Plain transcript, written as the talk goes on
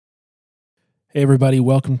Hey, everybody,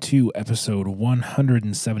 welcome to episode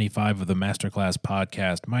 175 of the Masterclass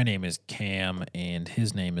Podcast. My name is Cam, and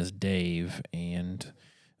his name is Dave, and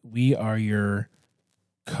we are your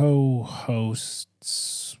co-hosts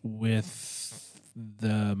with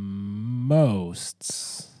the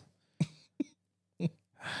mosts.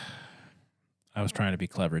 I was trying to be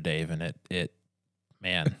clever, Dave, and it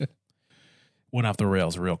went off the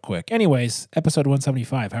rails real quick. Anyways, episode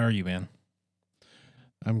 175. How are you, man?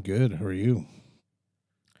 I'm good. How are you?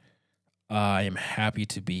 I am happy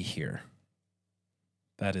to be here.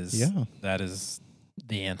 That is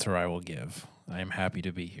the answer I will give. I am happy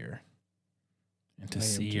to be here and to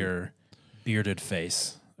see your bearded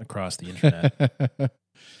face across the internet.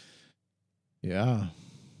 Yeah.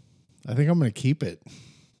 I think I'm going to keep it.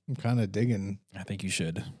 I'm kind of digging. I think you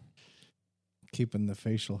should. Keeping the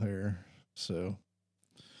facial hair. So,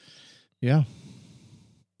 yeah.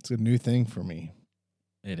 It's a new thing for me.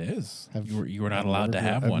 It is. You were not allowed to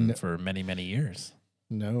have one for many, many years.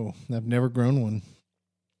 No, I've never grown one.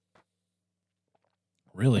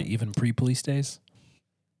 Really? Even pre-police days?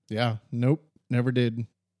 Yeah. Nope. Never did.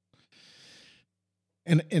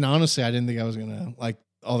 And honestly, I didn't think I was going to, like,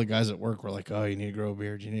 all the guys at work were like, oh, you need to grow a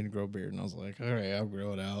beard. You need to grow a beard. And I was like, all right, I'll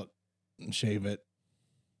grow it out and shave it.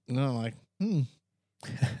 And I'm like,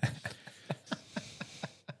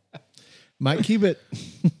 might keep it.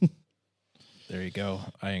 There you go.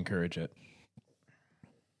 I encourage it.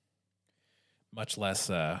 Much less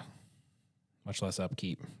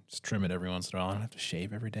upkeep. Just trim it every once in a while. I don't have to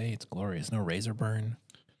shave every day. It's glorious. No razor burn.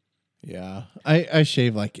 Yeah. I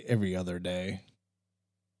shave like every other day.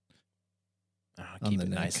 Keep it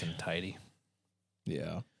nice and tidy.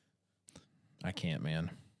 Yeah. I can't,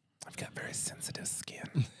 man. I've got very sensitive skin.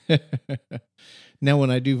 Now,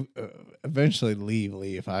 when I do eventually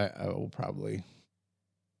leave, I will probably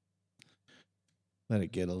let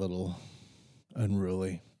it get a little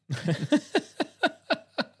unruly.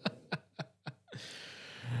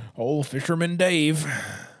 Old Fisherman Dave.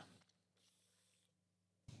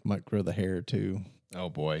 Might grow the hair too. Oh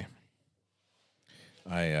boy.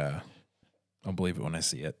 I'll believe it when I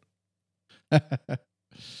see it.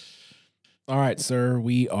 All right, sir.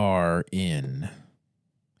 We are in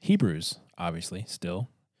Hebrews, obviously, still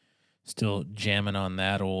jamming on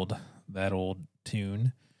that old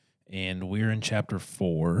tune. And we're in chapter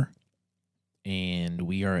 4, and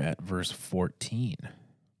we are at verse 14.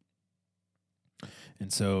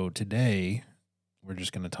 And so today, we're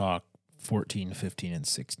just going to talk 14, 15, and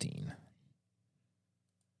 16,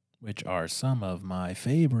 which are some of my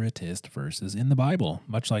favoritist verses in the Bible.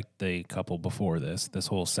 Much like the couple before this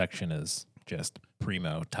whole section is just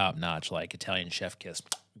primo, top-notch, like Italian chef kiss.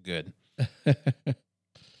 Good.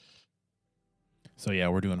 So yeah,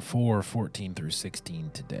 we're doing 4, 14 through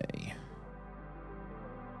 16 today.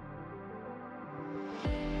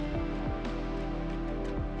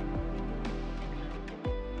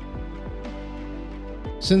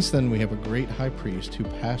 Since then we have a great high priest who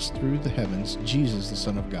passed through the heavens, Jesus, the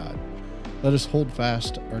Son of God. Let us hold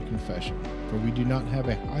fast our confession, for we do not have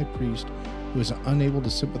a high priest who is unable to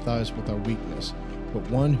sympathize with our weakness, but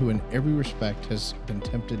one who in every respect has been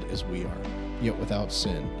tempted as we are, yet without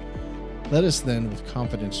sin. Let us then with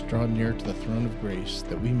confidence draw near to the throne of grace,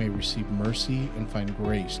 that we may receive mercy and find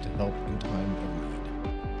grace to help in time of need.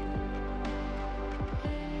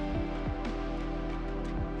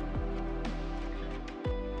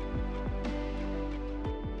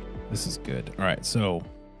 This is good. All right, so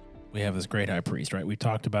we have this great high priest, right? We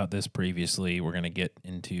talked about this previously. We're going to get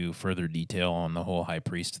into further detail on the whole high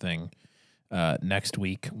priest thing next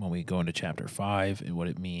week when we go into chapter 5 and what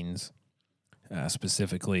it means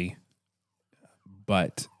specifically.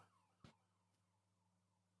 But,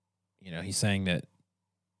 he's saying that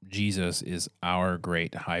Jesus is our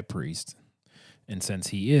great high priest. And since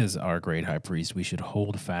he is our great high priest, we should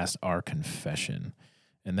hold fast our confession.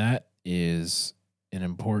 And that is an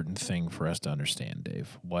important thing for us to understand,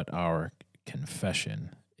 Dave, what our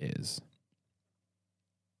confession is.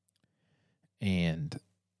 And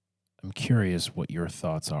I'm curious what your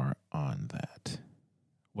thoughts are on that.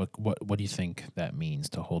 What do you think that means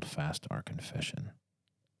to hold fast our confession?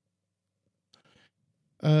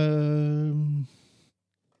 Well,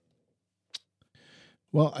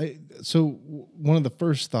 one of the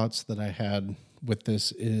first thoughts that I had with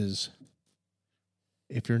this is,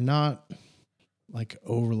 if you're not like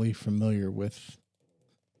overly familiar with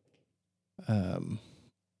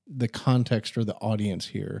the context or the audience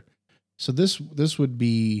here, so this would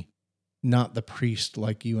be not the priest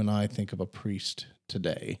like you and I think of a priest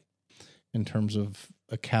today, in terms of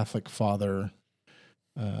a Catholic father,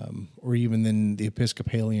 or even in the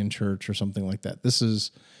Episcopalian Church or something like that. This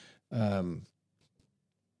is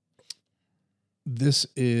this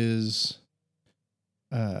is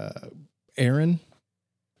Aaron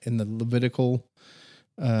in the Levitical,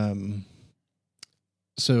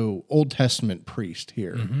 so Old Testament priest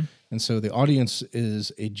here. Mm-hmm. And so the audience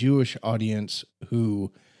is a Jewish audience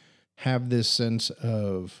who have this sense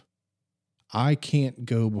of, I can't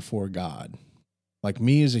go before God. Like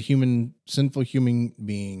me as a human, sinful human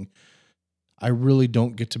being, I really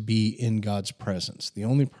don't get to be in God's presence. The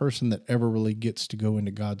only person that ever really gets to go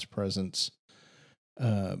into God's presence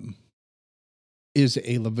is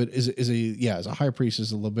a high priest,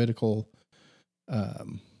 is a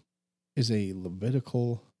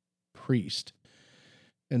Levitical priest.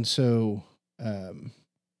 And so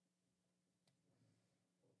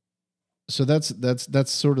so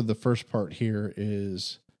that's sort of the first part here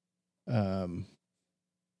is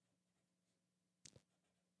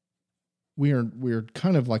we're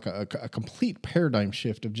kind of like a complete paradigm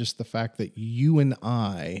shift of just the fact that you and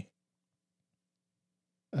I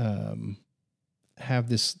have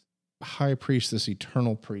this high priest, this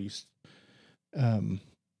eternal priest. And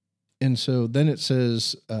so then it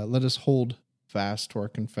says, let us hold fast to our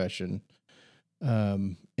confession.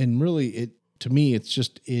 And really, to me,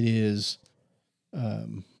 it is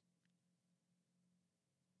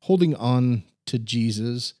holding on to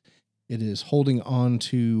Jesus. It is holding on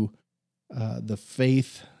to the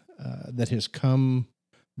faith that has come,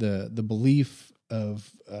 the belief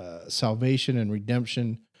of salvation and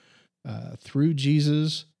redemption through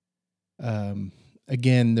Jesus.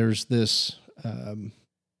 Again, there's this,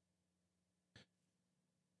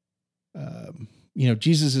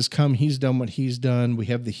 Jesus has come, he's done what he's done. We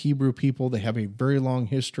have the Hebrew people, they have a very long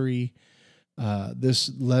history.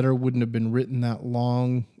 This letter wouldn't have been written that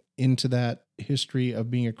long into that history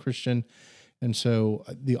of being a Christian. And so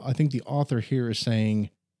I think the author here is saying,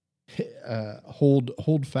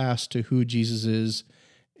 hold fast to who Jesus is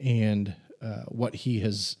and what he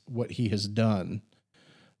has done.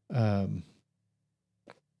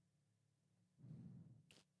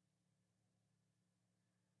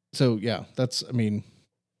 So yeah, that's, I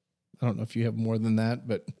don't know if you have more than that,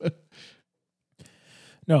 but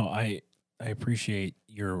no, I appreciate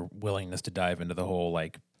your willingness to dive into the whole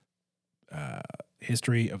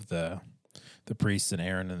history of the priests and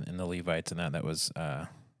Aaron and the Levites and that was I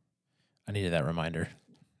needed that reminder.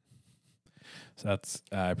 So that's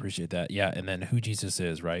I appreciate that. Yeah, and then who Jesus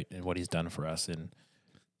is, right, and what he's done for us,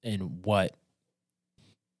 and what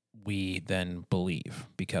we then believe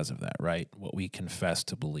because of that, right? What we confess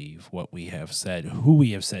to believe, what we have said, who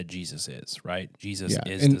we have said Jesus is, right? Jesus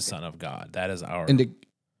is the Son of God. That is our to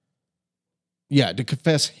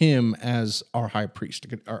confess him as our high priest.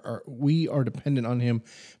 We are dependent on him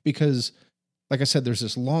because, like I said, there's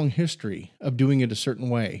this long history of doing it a certain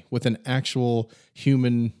way with an actual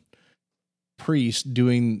human priest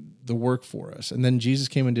doing the work for us. And then Jesus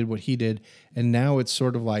came and did what he did. And now it's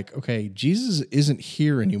sort of like, okay, Jesus isn't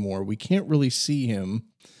here anymore. We can't really see him.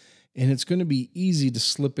 And it's going to be easy to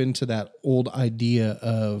slip into that old idea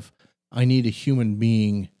of, I need a human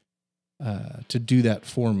being to do that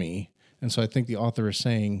for me. And so I think the author is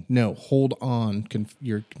saying, no, hold on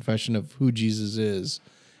your confession of who Jesus is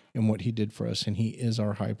and what he did for us. And he is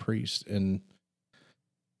our high priest. And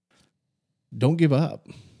don't give up,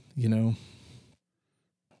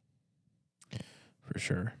 For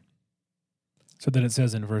sure. So then it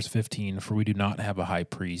says in verse 15, for we do not have a high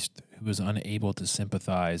priest who is unable to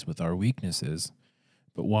sympathize with our weaknesses,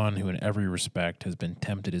 but one who in every respect has been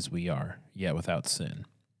tempted as we are, yet without sin.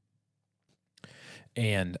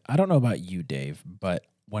 And I don't know about you, Dave, but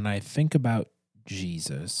when I think about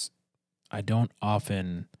Jesus, I don't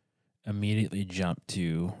often immediately jump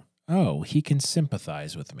to, oh, he can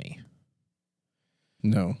sympathize with me.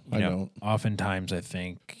 No, I don't. Oftentimes I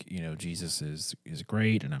think, Jesus is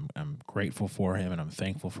great, and I'm grateful for him, and I'm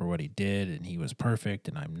thankful for what he did, and he was perfect,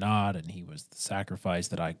 and I'm not, and he was the sacrifice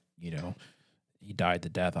that he died the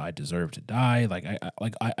death I deserve to die.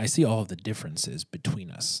 I see all of the differences between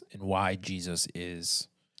us and why Jesus is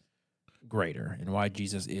greater and why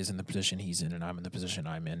Jesus is in the position he's in and I'm in the position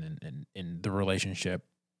I'm in, and in the relationship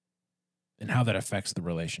and how that affects the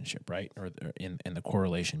relationship, right? Or in the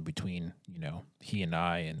correlation between, he and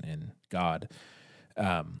I and God.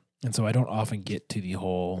 And so I don't often get to the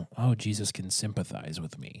whole, oh, Jesus can sympathize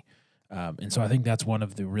with me. And so I think that's one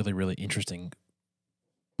of the really, really interesting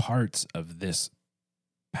parts of this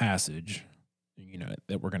passage,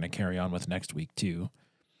 that we're going to carry on with next week too,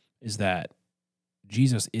 is that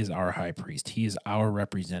Jesus is our high priest. He is our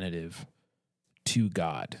representative to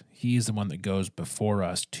God. He is the one that goes before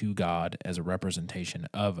us to God as a representation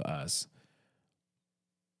of us.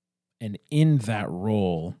 And in that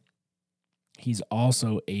role, he's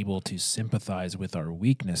also able to sympathize with our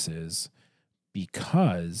weaknesses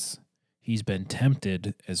because he's been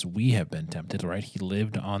tempted as we have been tempted, right? He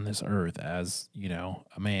lived on this earth as,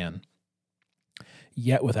 a man,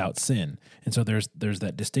 yet without sin. And so there's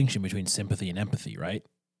that distinction between sympathy and empathy, right?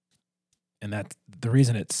 And that the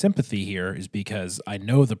reason it's sympathy here is because I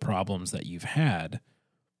know the problems that you've had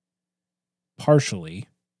partially,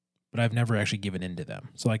 but I've never actually given in to them.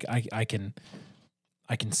 So like I can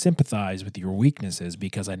sympathize with your weaknesses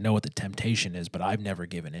because I know what the temptation is, but I've never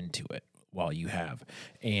given into it while you have.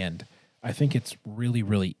 And I think it's really,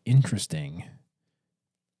 really interesting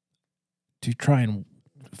to try and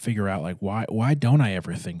figure out like why don't I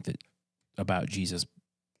ever think that about Jesus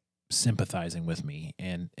sympathizing with me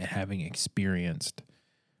and having experienced,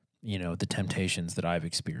 the temptations that I've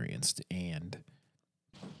experienced. And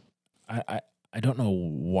I don't know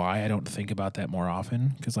why I don't think about that more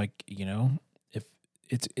often. Cause like, if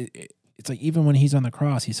it's like, even when he's on the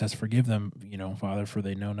cross, he says, forgive them, Father, for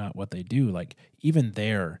they know not what they do. Like even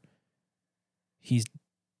there, he's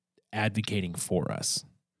advocating for us.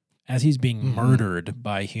 As he's being murdered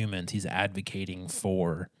by humans, he's advocating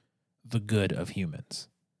for the good of humans.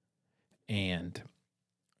 And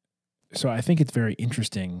so I think it's very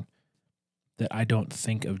interesting that I don't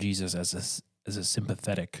think of Jesus as a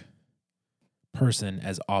sympathetic person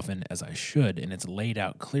as often as I should. And it's laid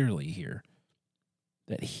out clearly here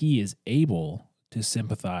that he is able to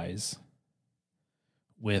sympathize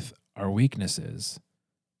with our weaknesses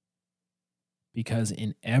because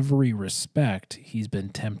in every respect, he's been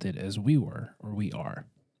tempted as we were or we are.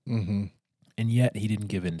 Mm-hmm. And yet he didn't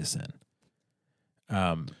give in to sin.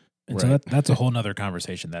 And Right. so that's a whole nother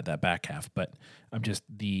conversation, that back half. But I'm just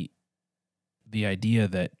the idea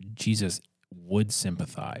that Jesus would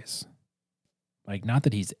sympathize, like not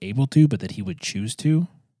that he's able to, but that he would choose to,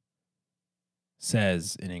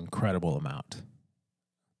 says an incredible amount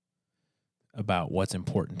about what's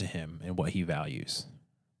important to him and what he values.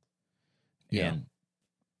 Yeah. And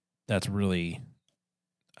that's really,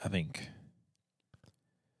 I think,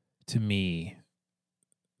 to me,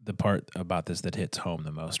 the part about this that hits home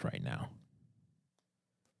the most right now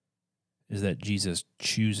is that Jesus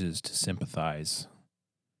chooses to sympathize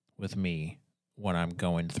with me when I'm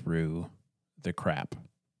going through the crap.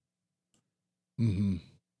 Mm-hmm.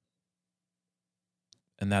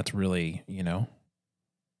 And that's really,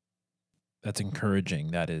 that's encouraging.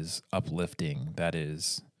 That is uplifting. That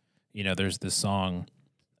is, there's this song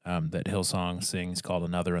that Hillsong sings called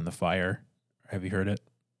Another in the Fire. Have you heard it?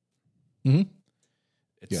 Mm-hmm.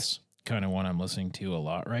 It's Yes. kind of one I'm listening to a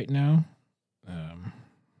lot right now,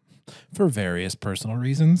 for various personal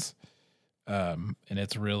reasons. And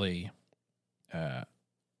it's really,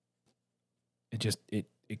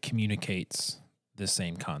 it communicates the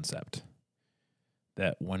same concept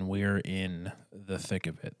that when we're in the thick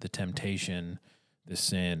of it, the temptation, the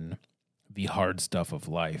sin, the hard stuff of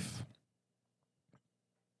life,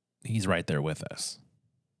 he's right there with us.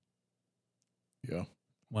 Yeah.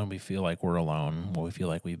 When we feel like we're alone, when we feel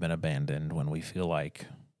like we've been abandoned, when we feel like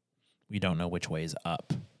we don't know which way is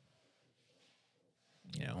up.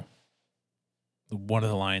 One of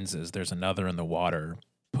the lines is there's another in the water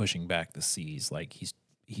pushing back the seas. Like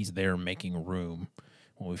he's there making room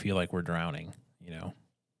when we feel like we're drowning,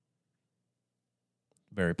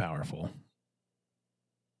 Very powerful.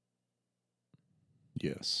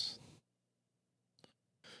 Yes.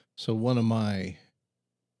 So one of my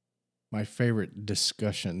favorite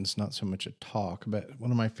discussions, not so much a talk, but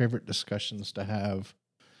one of my favorite discussions to have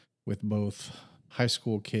with both high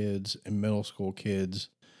school kids and middle school kids,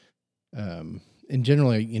 and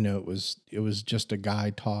generally, it was just a guy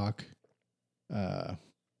talk.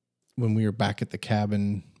 When we were back at the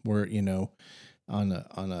cabin, where on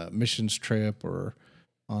a missions trip or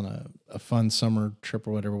on a fun summer trip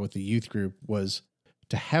or whatever with the youth group, was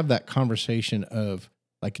to have that conversation of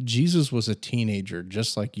like Jesus was a teenager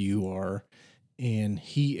just like you are, and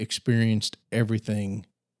he experienced everything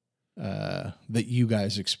that you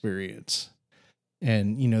guys experience.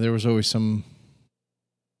 And there was always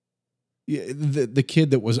the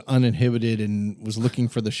kid that was uninhibited and was looking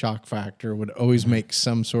for the shock factor would always make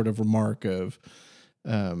some sort of remark of,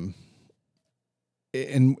 and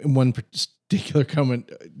one particular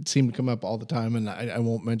comment seemed to come up all the time, and I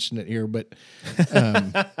won't mention it here, but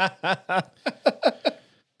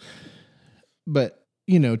but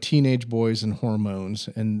teenage boys and hormones,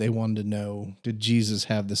 and they wanted to know, did Jesus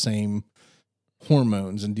have the same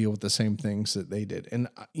hormones and deal with the same things that they did? And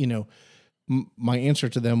my answer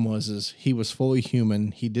to them is he was fully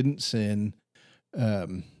human. He didn't sin,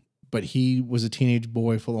 but he was a teenage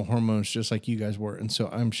boy full of hormones just like you guys were. And so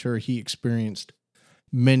I'm sure he experienced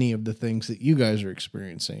many of the things that you guys are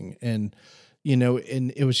experiencing. And,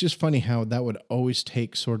 and it was just funny how that would always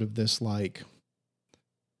take sort of this, like,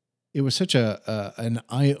 it was such an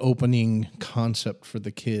eye-opening concept for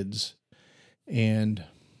the kids. And,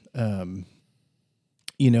 then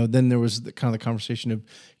there was the kind of the conversation of,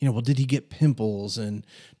 well, did he get pimples, and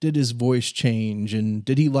did his voice change, and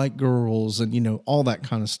did he like girls, and, all that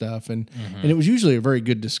kind of stuff. And it was usually a very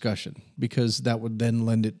good discussion, because that would then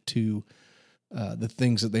lend it to the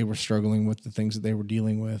things that they were struggling with, the things that they were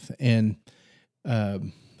dealing with. And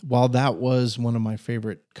while that was one of my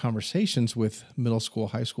favorite conversations with middle school,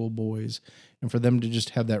 high school boys, and for them to just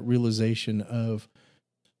have that realization of,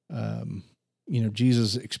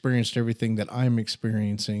 Jesus experienced everything that I'm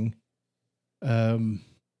experiencing. I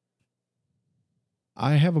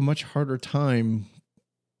have a much harder time,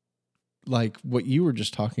 like what you were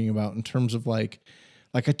just talking about, in terms of like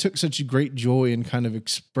I took such great joy in kind of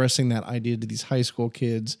expressing that idea to these high school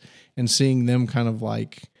kids, and seeing them kind of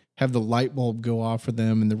like have the light bulb go off for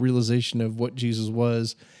them and the realization of what Jesus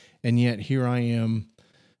was. And yet here I am,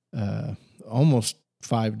 almost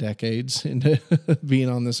 5 decades into being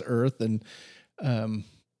on this earth. And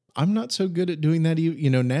I'm not so good at doing that,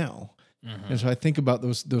 now. And so I think about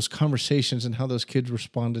those conversations and how those kids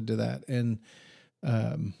responded to that. And,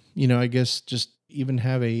 I guess just even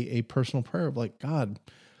have a personal prayer of like, God,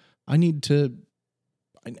 I need that.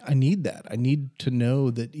 I need to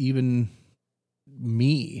know that even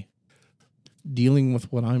me dealing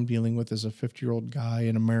with what I'm dealing with as a 50-year-old guy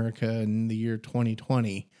in America in the year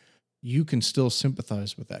 2020, you can still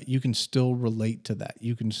sympathize with that. You can still relate to that.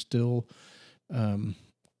 You can still, and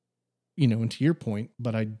to your point,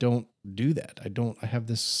 but I don't do that. I have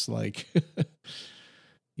this like,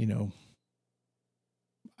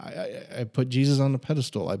 I put Jesus on the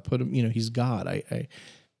pedestal. I put him, he's God.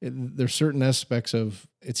 There's certain aspects of,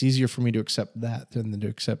 it's easier for me to accept that than to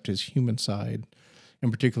accept his human side.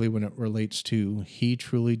 And particularly when it relates to, he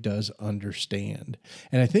truly does understand.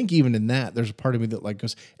 And I think even in that, there's a part of me that like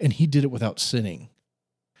goes, and he did it without sinning.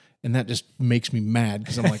 And that just makes me mad,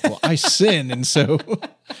 because I'm like, well, I sin. And so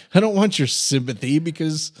I don't want your sympathy,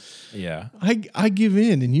 because I give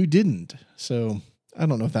in and you didn't. So I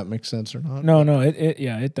don't know if that makes sense or not. No,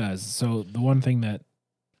 it does. So the one thing that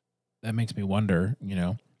makes me wonder,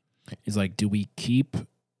 is like, do we keep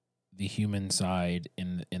the human side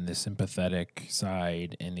in the sympathetic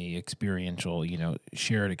side and the experiential,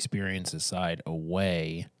 shared experiences side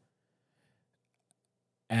away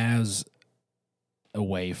as a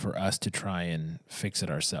way for us to try and fix it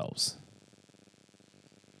ourselves?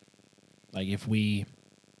 Like if we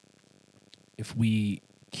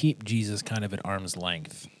keep Jesus kind of at arm's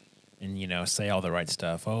length and, say all the right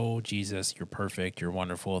stuff. Oh, Jesus, you're perfect. You're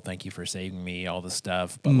wonderful. Thank you for saving me, all the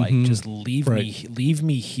stuff. But like, just leave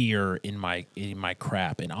me here in my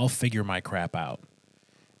crap, and I'll figure my crap out,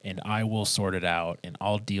 and I will sort it out, and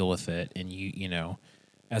I'll deal with it. And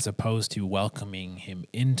as opposed to welcoming him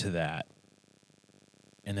into that,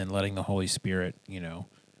 and then letting the Holy Spirit,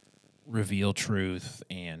 reveal truth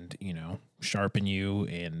and, sharpen you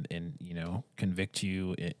and convict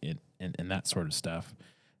you and that sort of stuff.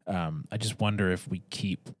 I just wonder if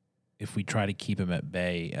we try to keep him at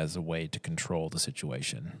bay as a way to control the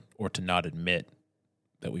situation, or to not admit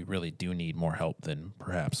that we really do need more help than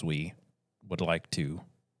perhaps we would like to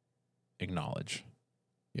acknowledge.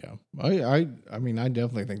 Yeah. I mean, I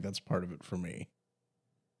definitely think that's part of it for me.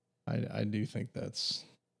 I do think that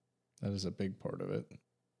is a big part of it.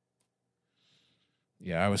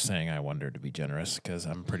 Yeah, I was saying I wonder, to be generous, because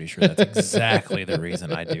I'm pretty sure that's exactly the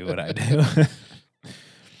reason I do what I do.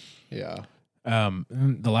 Yeah.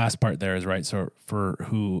 The last part there is right. So for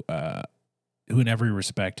who in every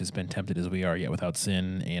respect has been tempted as we are, yet without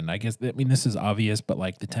sin. And I guess, this is obvious, but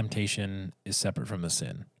like the temptation is separate from the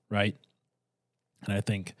sin, right? And I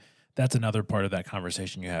think that's another part of that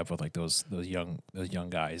conversation you have with like those young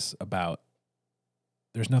guys about,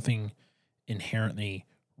 there's nothing inherently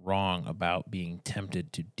wrong about being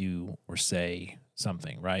tempted to do or say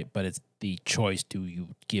something, right? But it's the choice: do you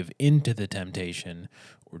give into the temptation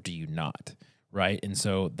or do you not, right? And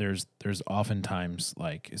so there's oftentimes,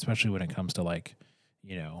 like, especially when it comes to like,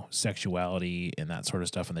 sexuality and that sort of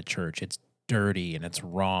stuff in the church, it's dirty and it's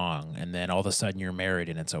wrong, and then all of a sudden you're married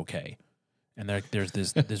and it's okay. And there's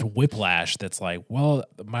this whiplash that's like, well,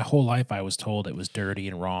 my whole life I was told it was dirty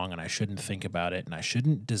and wrong, and I shouldn't think about it, and I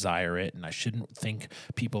shouldn't desire it, and I shouldn't think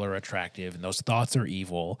people are attractive, and those thoughts are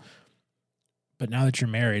evil. But now that you're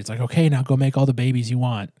married, it's like, okay, now go make all the babies you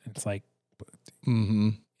want. It's like,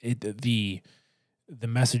 the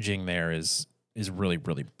messaging there is really,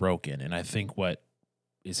 really broken. And I think what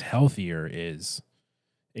is healthier is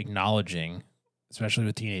acknowledging especially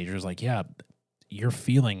with teenagers, like, yeah, you're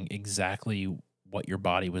feeling exactly what your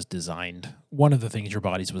body was designed. One of the things your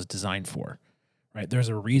body was designed for, right? There's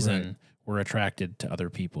a reason we're attracted to other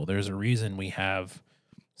people. There's a reason we have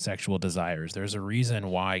sexual desires. There's a reason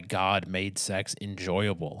why God made sex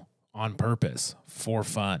enjoyable on purpose for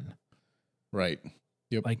fun. Right.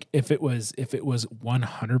 Yep. Like if it was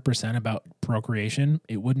 100% about procreation,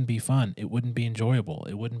 it wouldn't be fun. It wouldn't be enjoyable.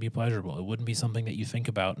 It wouldn't be pleasurable. It wouldn't be something that you think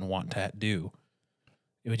about and want to do.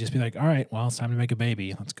 It would just be like, all right, well, it's time to make a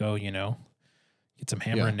baby. Let's go, get some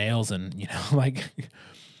hammer and nails and, like,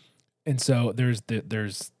 and so there's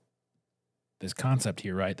this concept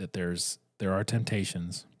here, right? That there are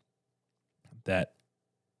temptations that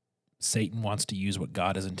Satan wants to use what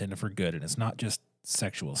God has intended for good. And it's not just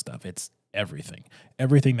sexual stuff. It's everything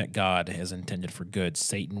that God has intended for good.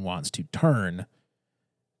 Satan wants to turn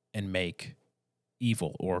and make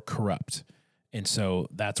evil or corrupt. And so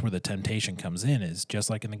that's where the temptation comes in, is just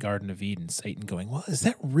like in the Garden of Eden, Satan going, well, is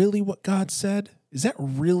that really what God said? Is that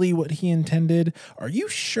really what he intended? Are you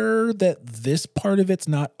sure that this part of it's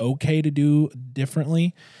not okay to do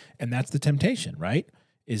differently? And that's the temptation, right?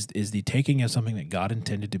 Is the taking of something that God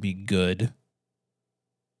intended to be good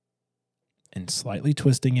and slightly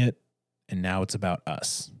twisting it, and now it's about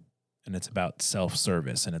us. And it's about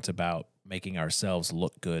self-service, and it's about making ourselves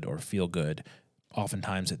look good or feel good,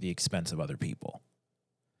 oftentimes at the expense of other people.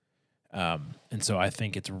 And so I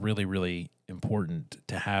think it's really, really important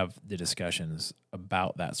to have the discussions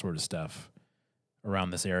about that sort of stuff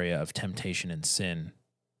around this area of temptation and sin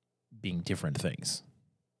being different things.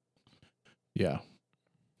 Yeah.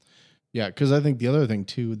 Yeah, because I think the other thing,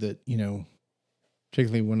 too, that,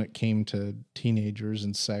 particularly when it came to teenagers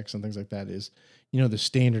and sex and things like that is, the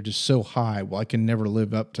standard is so high. Well, I can never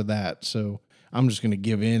live up to that. So I'm just going to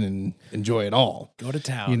give in and enjoy it all. Go to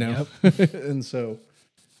town, Yep. And so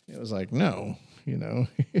it was like, no,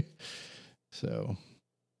 So,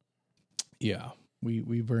 yeah,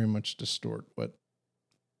 we very much distort what,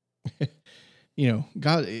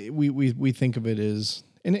 God, we think of it as,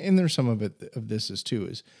 and there's some of it, of this is too,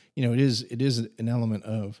 is, it is an element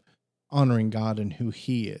of honoring God and who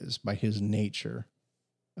he is by his nature.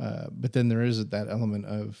 But then there is that element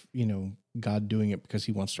of, God doing it because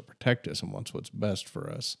he wants to protect us and wants what's best for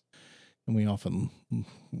us. And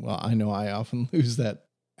I know I often lose that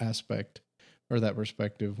aspect or that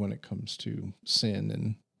perspective when it comes to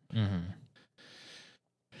sin and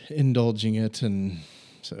indulging it. And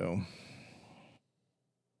so.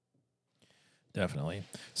 Definitely.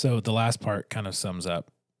 So the last part kind of sums up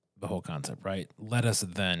the whole concept, right? Let us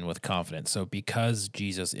then with confidence. So because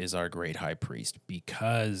Jesus is our great high priest,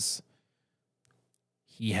 because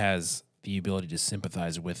he has the ability to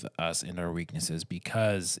sympathize with us in our weaknesses,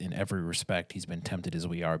 because in every respect he's been tempted as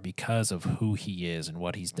we are, because of who he is and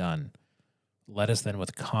what he's done, let us then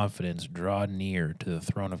with confidence draw near to the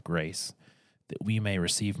throne of grace, that we may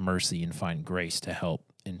receive mercy and find grace to help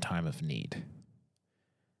in time of need.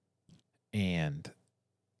 And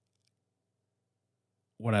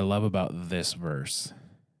what I love about this verse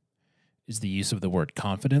is the use of the word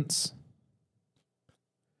confidence,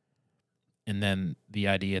 and then the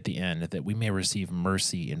idea at the end that we may receive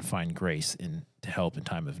mercy and find grace to help in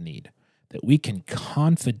time of need. That we can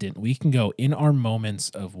go in our moments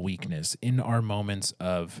of weakness, in our moments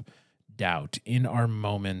of doubt, in our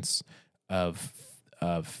moments of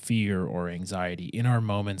fear or anxiety, in our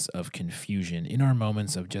moments of confusion, in our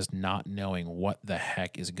moments of just not knowing what the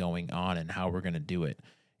heck is going on and how we're going to do it,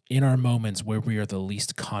 in our moments where we are the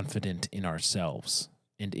least confident in ourselves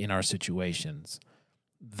and in our situations,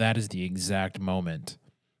 that is the exact moment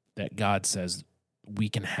that God says we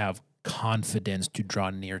can have confidence to draw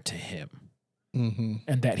near to him. Mm-hmm.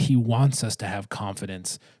 And that he wants us to have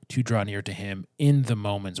confidence to draw near to him in the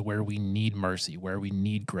moments where we need mercy, where we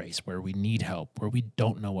need grace, where we need help, where we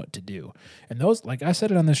don't know what to do. And those, like I said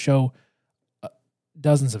it on this show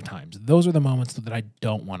dozens of times, those are the moments that I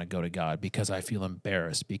don't want to go to God because I feel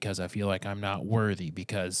embarrassed, because I feel like I'm not worthy,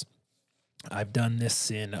 because I've done this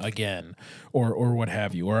sin again, or what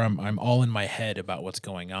have you, or I'm all in my head about what's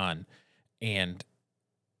going on. And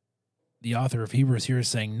the author of Hebrews here is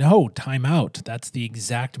saying, no, time out. That's the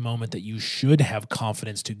exact moment that you should have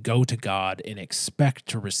confidence to go to God and expect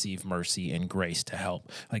to receive mercy and grace to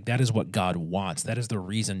help. Like, that is what God wants. That is the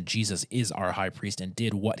reason Jesus is our high priest and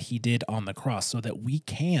did what he did on the cross, so that we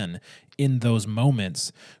can, in those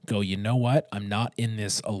moments, go, you know what? I'm not in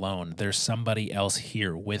this alone. There's somebody else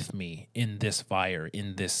here with me in this fire,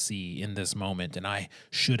 in this sea, in this moment, and I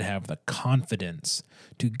should have the confidence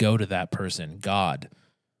to go to that person, God,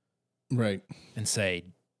 right, and say,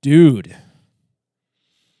 dude,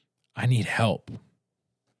 I need help.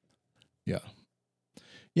 Yeah.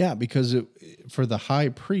 Yeah, because for the high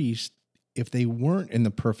priest, if they weren't in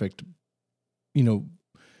the perfect,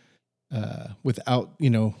 without,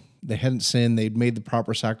 they hadn't sinned, they'd made the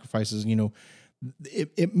proper sacrifices,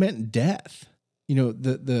 it meant death.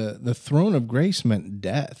 The throne of grace meant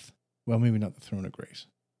death. Well, maybe not the throne of grace.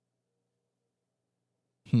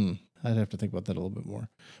 I'd have to think about that a little bit more.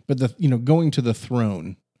 But going to the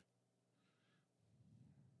throne,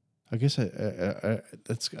 I guess I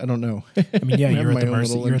don't know. I mean, yeah, you're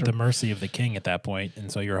at the mercy of the king at that point, and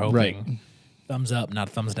so you're hoping thumbs up, not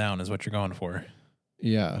thumbs down, is what you're going for.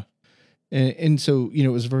 Yeah, and so it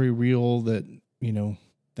was very real that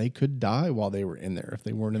they could die while they were in there if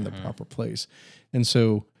they weren't in the proper place, and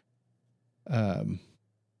so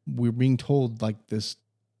we're being told like this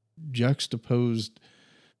juxtaposed,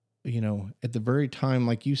 at the very time,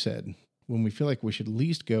 like you said, when we feel like we should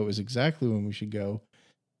least go is exactly when we should go.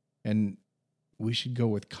 And we should go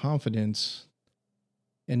with confidence.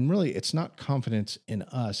 And really, it's not confidence in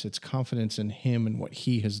us. It's confidence in him and what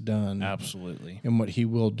he has done. Absolutely. And what he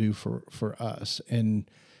will do for us. And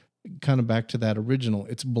kind of back to that original,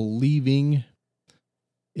 it's believing.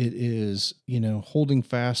 It is, holding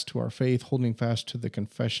fast to our faith, holding fast to the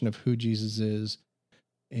confession of who Jesus is,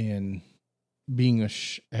 and being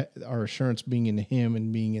our assurance being in him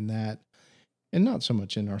and being in that. And not so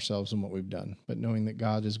much in ourselves and what we've done, but knowing that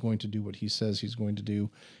God is going to do what he says he's going to do,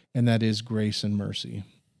 and that is grace and mercy.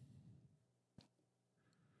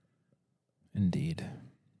 Indeed.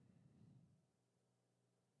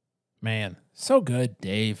 Man, so good,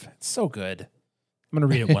 Dave. It's so good. I'm going to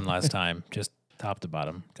read it one last time, just top to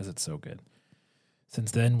bottom, because it's so good.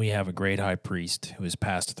 Since then we have a great high priest who has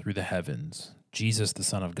passed through the heavens, Jesus, the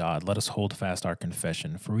Son of God. Let us hold fast our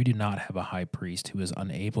confession, for we do not have a high priest who is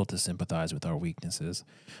unable to sympathize with our weaknesses,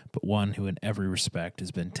 but one who in every respect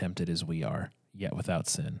has been tempted as we are, yet without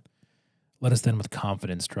sin. Let us then with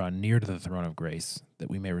confidence draw near to the throne of grace, that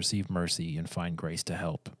we may receive mercy and find grace to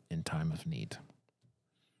help in time of need.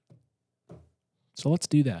 So let's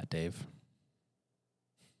do that, Dave.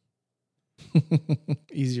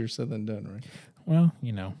 Easier said than done, right? Well,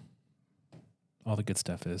 all the good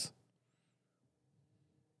stuff is.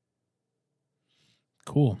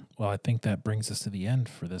 Cool. Well, I think that brings us to the end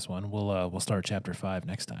for this one. We'll start chapter 5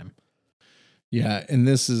 next time. Yeah, and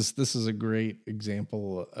this is a great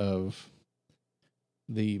example of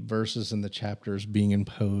the verses in the chapters being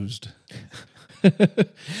imposed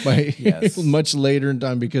by much later in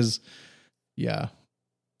time, because it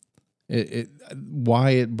why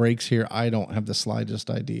it breaks here, I don't have the slightest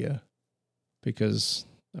idea, because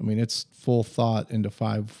it's full thought into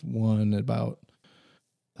 5:1 about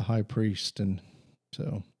the high priest. And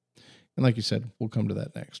so, and like you said, we'll come to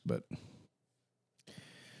that next, but.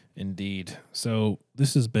 Indeed. So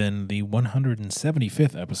this has been the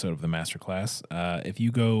 175th episode of the Masterclass. If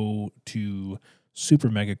you go to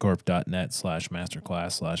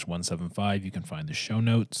supermegacorp.net/masterclass/175, you can find the show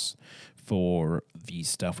notes for the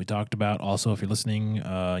stuff we talked about. Also, if you're listening,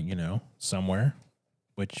 somewhere,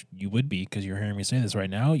 which you would be because you're hearing me say this right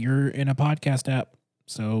now, you're in a podcast app.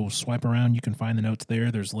 So swipe around, you can find the notes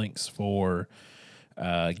there. There's links for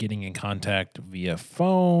getting in contact via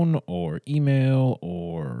phone or email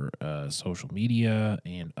or social media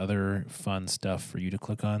and other fun stuff for you to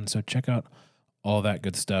click on. So check out all that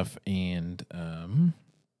good stuff. And,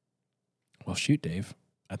 well, shoot, Dave,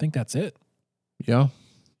 I think that's it. Yeah.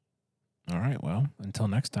 All right. Well, until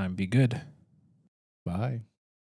next time, be good. Bye.